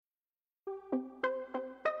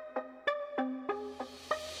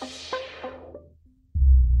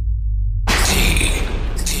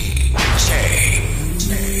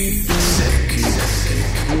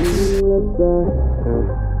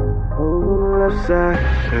left side,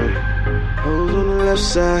 hoes on the left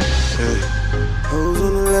side, hoes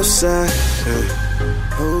on the left side,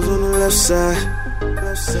 hoes on the left side,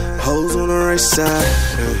 hoes on the right side,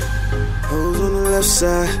 hoes on the left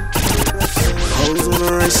side, hoes on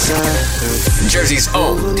the right side. Jersey's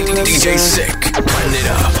own DJ Sick, cutting it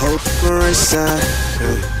up. Hoes on the right side,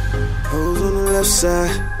 hoes on the left side,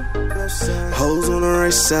 hoes on the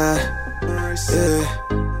right side, yeah.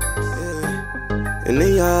 And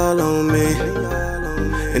they all on me,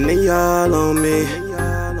 and they all on me,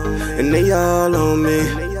 and they all on me.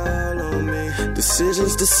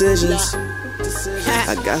 Decisions, decisions.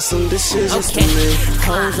 I got some decisions to make.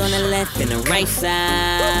 Hoes on the left and the right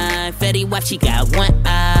side. Fetty watch, she got one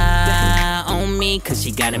eye on me, cause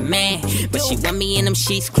she got a man. But she want me in them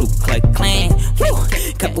sheets, Ku Klux Klan.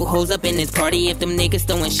 Couple hoes up in this party. If them niggas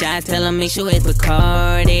throwing shots, tell them make sure it's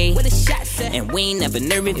Bacardi. And we ain't never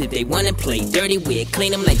nervous. If they wanna play dirty, we'll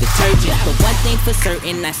clean them like detergent. But one thing for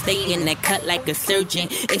certain, I stay in that cut like a surgeon.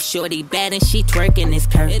 If shorty bad and she twerking, it's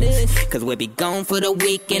curtains. Cause we'll be gone for the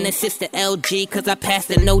weekend. Assist the LG, cause I passed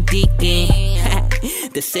the no deacon.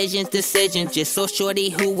 Decisions, decisions. Just so shorty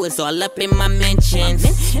who was all up in my mentions.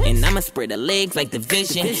 And I'ma spread the legs like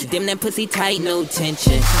division. Dim that pussy tight, no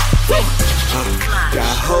tension.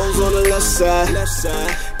 Got hoes on the left side,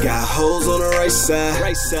 got hoes on the right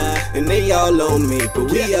side, and they all on me,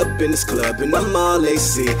 but we up in this club and I'm all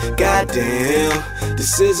AC. Goddamn,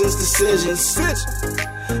 decisions, decisions.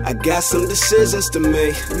 I got some decisions to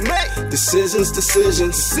make. Decisions,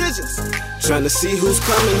 decisions. Trying to see who's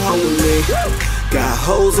coming home with me. Got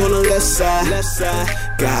hoes on the left side,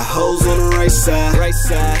 got hoes on the right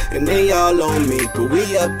side, and they all on me, but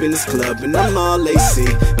we up in this club and I'm all AC.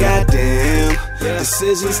 Goddamn,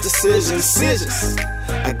 decisions, decisions.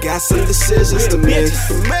 I got some decisions to make.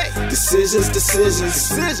 Decisions, decisions.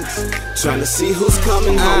 Trying to see who's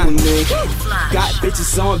coming home with me. Got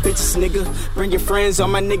bitches on bitches, nigga. Bring your friends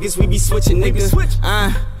on my niggas, we be switching, nigga.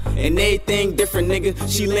 And everything different, nigga.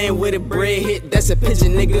 She layin' with a bread hit, that's a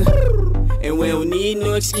pigeon, nigga. And we don't need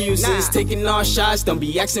no excuses. Taking all shots, don't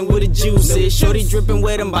be asking what the juice is. Shorty dripping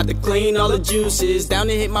wet, I'm about to clean all the juices. Down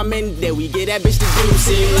and hit my man, then we get that bitch the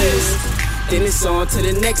deuces. Then it's on to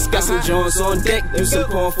the next. Got some joints on deck, do some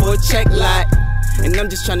porn for a check lot. And I'm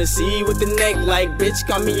just tryna see what the neck like. Bitch,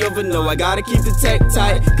 call me over, no, I gotta keep the tech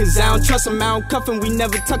tight. Cause I don't trust him, I don't cuff him. We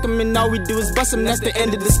never tuck him and all we do is bust him. That's the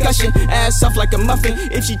end of discussion. Ass off like a muffin.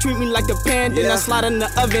 If she treat me like a pan, then I slide in the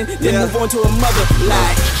oven. Then move on to a mother,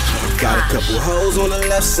 like. Got a couple hoes on the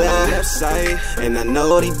left side, and I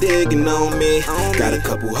know they digging on me. Got a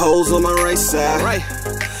couple hoes on my right side,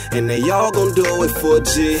 and they all gon' do it for a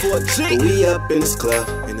G. But we up in this club,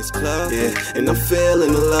 yeah. And I'm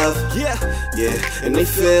feeling the love, yeah. And they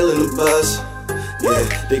feeling the buzz, yeah.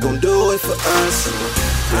 They gon' do it for us.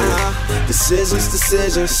 Decisions.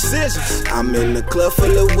 I'm in the club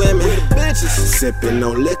full of women, sipping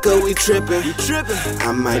on liquor, we tripping.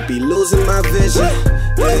 I might be losing my vision,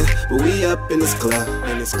 yeah. But we up in this club,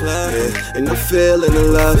 yeah. And I'm feeling the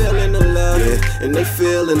love, yeah. And they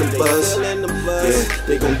feeling the buzz, yeah.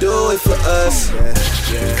 They gon' do it for us, yeah.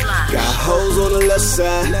 Got hoes on the left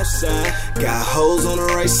side, got hoes on the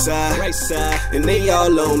right side, and they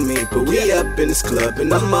all on me, but we up in this club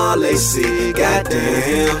and I'm all AC.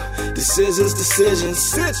 Goddamn, decisions.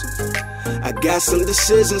 I got some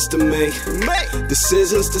decisions to make.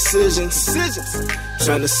 Decisions.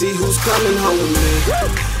 Trying to see who's coming home with me.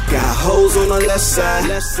 Got hoes on the left side,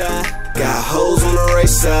 got hoes on the right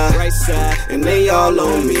side, and they all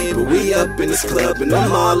on me, but we up in this club and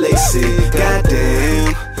I'm all AC.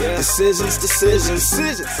 Goddamn, decisions.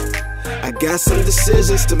 I got some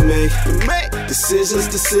decisions to make. Decisions.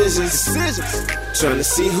 Trying to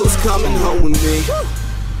see who's coming home with me.